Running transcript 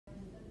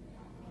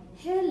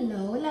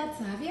Hello,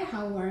 Latavia.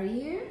 How are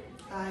you?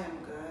 I am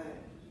good.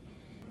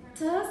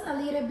 Tell us a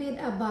little bit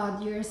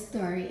about your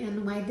story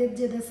and why did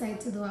you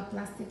decide to do a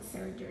plastic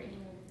surgery?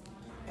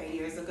 8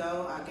 years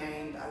ago, I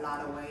gained a lot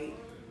of weight.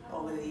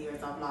 Over the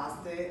years, I've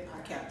lost it. I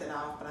kept it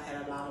off, but I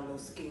had a lot of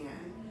loose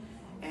skin.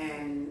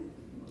 And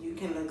you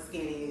can look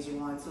skinny as you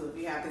want to. If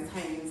you have this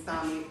hanging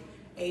stomach,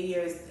 8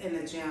 years in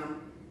the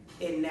gym,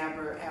 it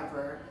never,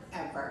 ever,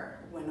 ever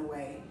went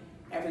away.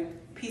 Every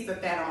piece of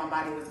fat on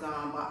my body was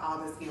gone, but all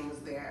the skin was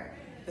there.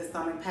 The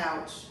stomach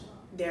pouch,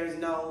 there's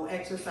no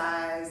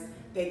exercise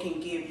they can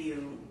give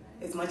you.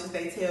 As much as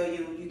they tell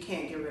you, you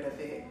can't get rid of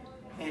it.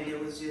 And it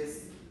was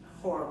just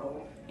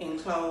horrible. In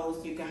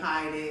clothes, you can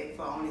hide it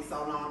for only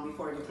so long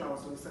before your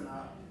clothes loosen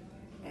up.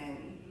 And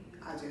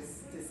I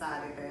just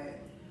decided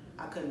that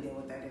I couldn't deal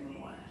with that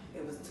anymore.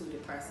 It was too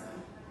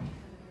depressing.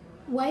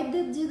 Why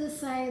did you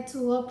decide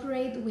to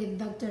operate with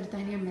Dr.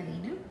 Tania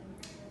Medina?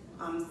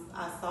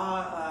 I saw,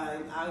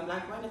 I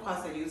ran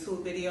across a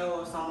YouTube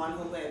video of someone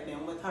who had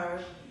been with her,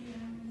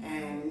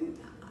 and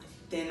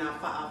then I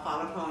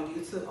followed her on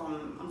YouTube,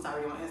 on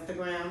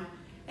Instagram,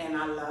 and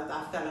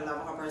I fell in love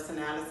with her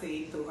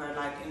personality through her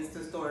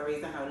Insta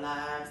stories and her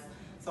lives.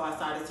 So I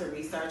started to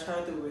research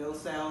her through Real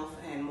Self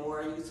and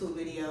more YouTube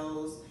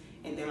videos,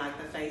 and then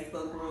the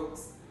Facebook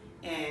groups,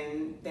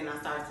 and then I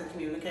started to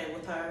communicate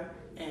with her,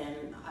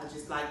 and I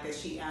just liked that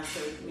she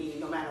answered me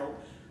no matter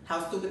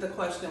how stupid the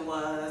question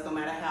was, no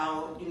matter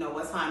how,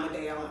 what time of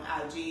day on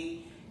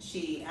IG,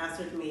 she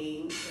answered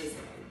me as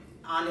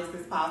honest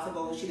as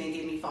possible. She didn't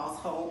give me false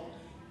hope.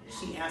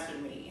 She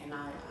answered me, and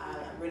I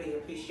really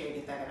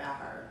appreciated that about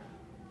her.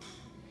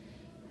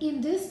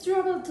 In this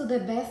struggle to the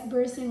best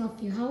version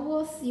of you, how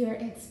was your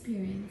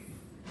experience?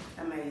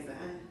 Amazing.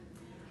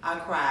 I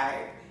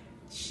cried.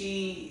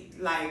 She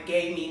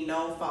gave me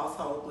no false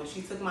hope. When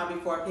she took my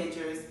before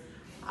pictures,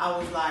 I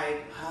was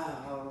like,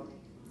 oh,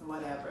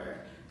 whatever.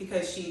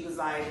 Because she was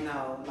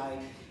no,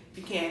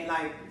 you can't,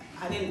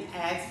 I didn't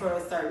ask for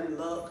a certain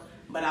look,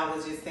 but I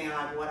was just saying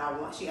what I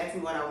want. She asked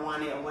me what I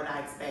wanted or what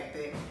I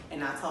expected,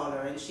 and I told her,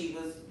 and she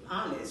was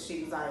honest.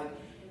 She was like,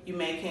 you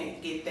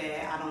can't get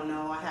that. I don't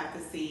know. I have to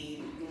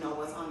see,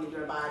 what's under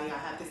your body. I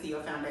have to see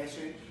your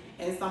foundation.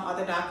 And some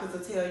other doctors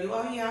will tell you,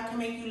 oh yeah, I can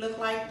make you look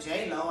like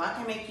J-Lo. I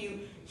can make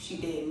you. She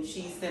didn't.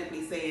 She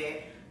simply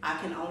said, I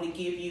can only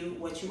give you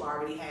what you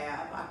already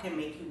have. I can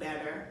make you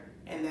better,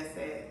 and that's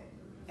it.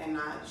 And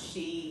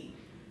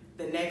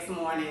the next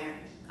morning,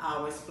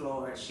 I was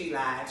floored. She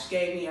lied. She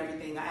gave me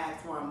everything. I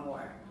asked for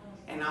more.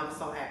 And I was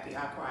so happy.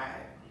 I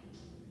cried.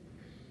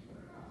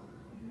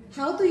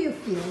 How do you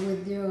feel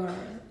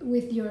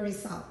with your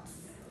results?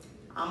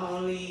 I'm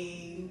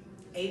only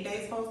 8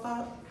 days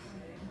post-op,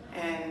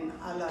 and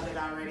I love it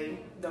already.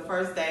 The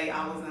first day,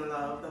 I was in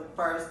love. The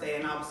first day,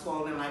 and I was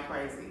swollen like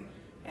crazy.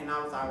 And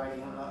I was already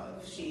in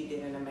love. She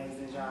did an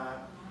amazing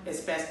job,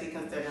 especially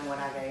considering what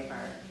I gave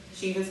her.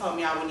 She even told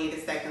me I would need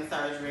a second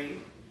surgery.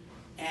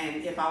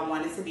 And if I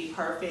wanted to be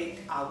perfect,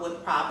 I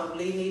would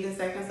probably need a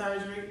second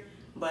surgery.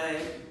 But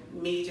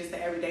me, just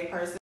an everyday person,